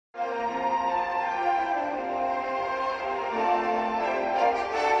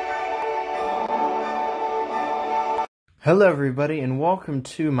Hello everybody and welcome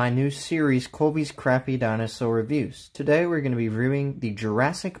to my new series, Colby's Crappy Dinosaur Reviews. Today we're going to be reviewing the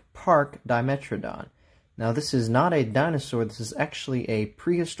Jurassic Park Dimetrodon. Now this is not a dinosaur, this is actually a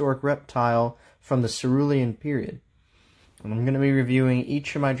prehistoric reptile from the Silurian period. And I'm going to be reviewing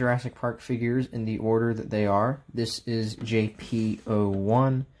each of my Jurassic Park figures in the order that they are. This is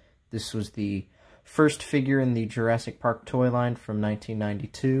JPTOYS. This was the first figure in the Jurassic Park toy line from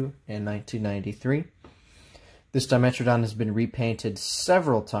 1992 and 1993. This Dimetrodon has been repainted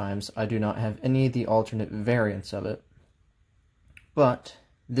several times. I do not have any of the alternate variants of it. But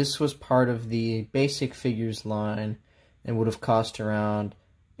this was part of the basic figures line and would have cost around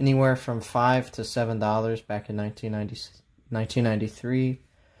anywhere from $5 to $7 back in 1993.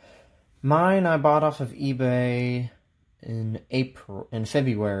 Mine I bought off of eBay in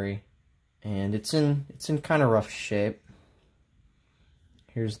February, and it's in kind of rough shape.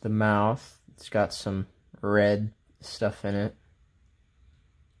 Here's the mouth. It's got some red stuff in it.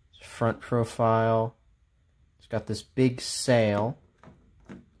 Front profile. It's got this big sail.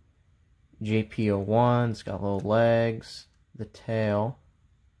 JPTOYS. It's got little legs. The tail.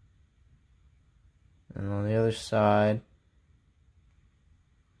 And on the other side,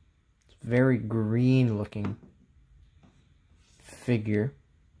 it's a very green looking figure.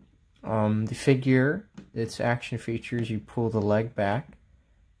 The figure, its action features, you pull the leg back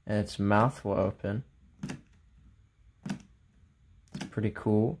and its mouth will open. Pretty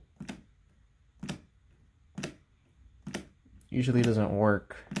cool. Usually doesn't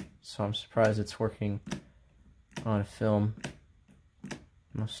work, so I'm surprised it's working on film.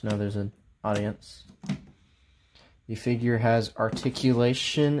 Must know there's an audience. The figure has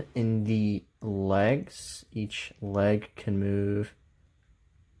articulation in the legs. Each leg can move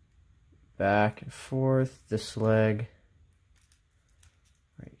back and forth. This leg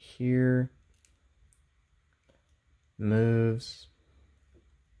right here moves.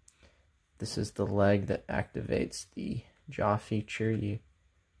 This is the leg that activates the jaw feature. You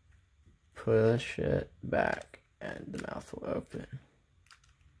push it back and the mouth will open.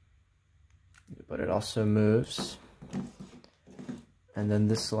 But it also moves. And then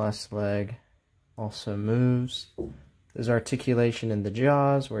this last leg also moves. There's articulation in the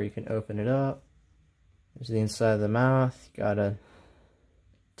jaws where you can open it up. There's the inside of the mouth. You got a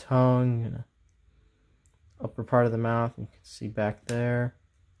tongue and a upper part of the mouth. You can see back there.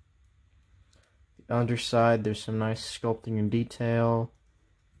 Underside, there's some nice sculpting and detail.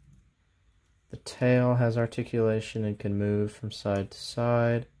 The tail has articulation and can move from side to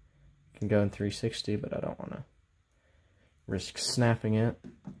side. It can go in 360, but I don't want to risk snapping it.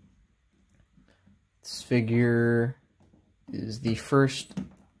 This figure is the first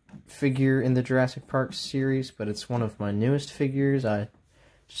figure in the Jurassic Park series, but it's one of my newest figures. I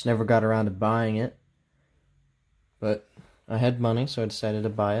just never got around to buying it, but I had money, so I decided to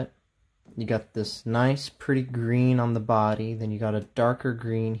buy it. You got this nice, pretty green on the body, then you got a darker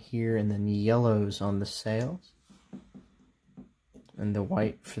green here, and then yellows on the sails. And the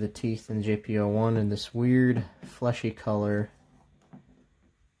white for the teeth in JPTOYS, and this weird, fleshy color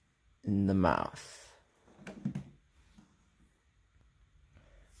in the mouth.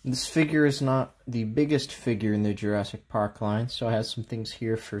 This figure is not the biggest figure in the Jurassic Park line, so I have some things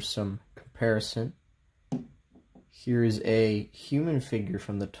here for some comparison. Here is a human figure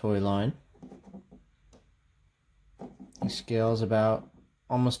from the toy line. He scales about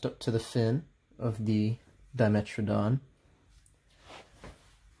almost up to the fin of the Dimetrodon.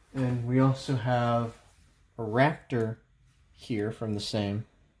 And we also have a raptor here from the same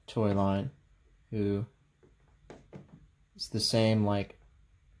toy line, who is the same like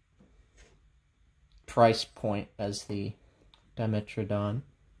price point as the Dimetrodon.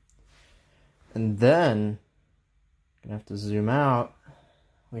 And then gonna have to zoom out.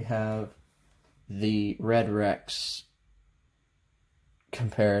 We have the Red Rex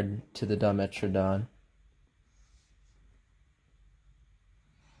compared to the Dimetrodon.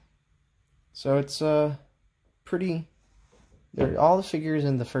 So it's pretty. All the figures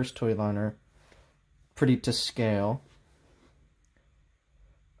in the first toy line are pretty to scale.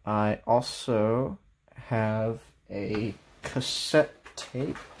 I also have a cassette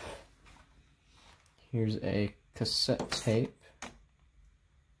tape. Here's a cassette tape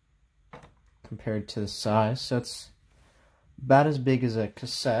compared to the size, so it's about as big as a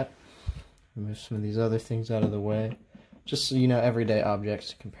cassette. Move some of these other things out of the way, just so you know, everyday objects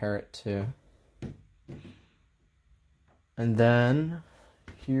to compare it to. And then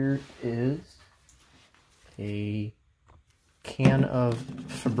here is a can of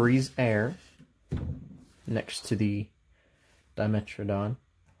Febreze air next to the Dimetrodon.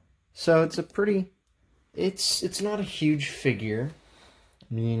 So it's a pretty It's not a huge figure.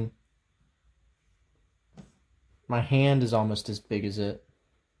 I mean, my hand is almost as big as it.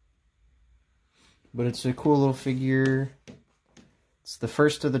 But it's a cool little figure. It's the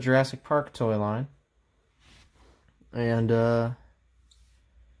first of the Jurassic Park toy line. And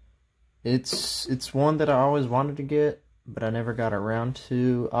it's one that I always wanted to get, but I never got around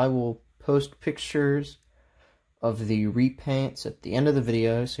to. I will post pictures of the repaints at the end of the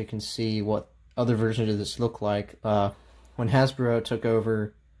video so you can see what other versions of this look like. When Hasbro took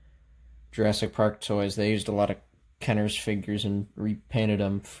over Jurassic Park toys, they used a lot of Kenner's figures and repainted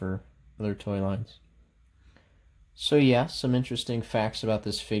them for other toy lines. So yeah, some interesting facts about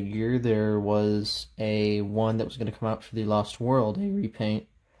this figure. There was one that was going to come out for the Lost World, a repaint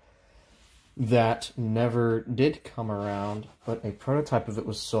that never did come around, but a prototype of it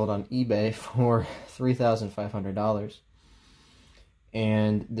was sold on eBay for $3,500.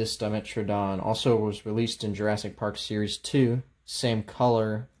 And this Dimetrodon also was released in Jurassic Park Series 2, same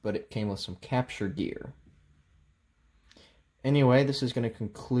color, but it came with some capture gear. Anyway, this is going to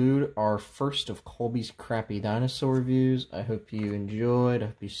conclude our first of Colby's crappy dinosaur reviews. I hope you enjoyed. I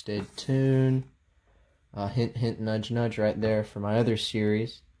hope you stayed tuned. Hint, hint, nudge, nudge right there for my other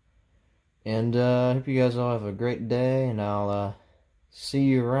series. And I hope you guys all have a great day, and I'll see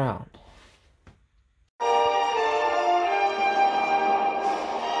you around.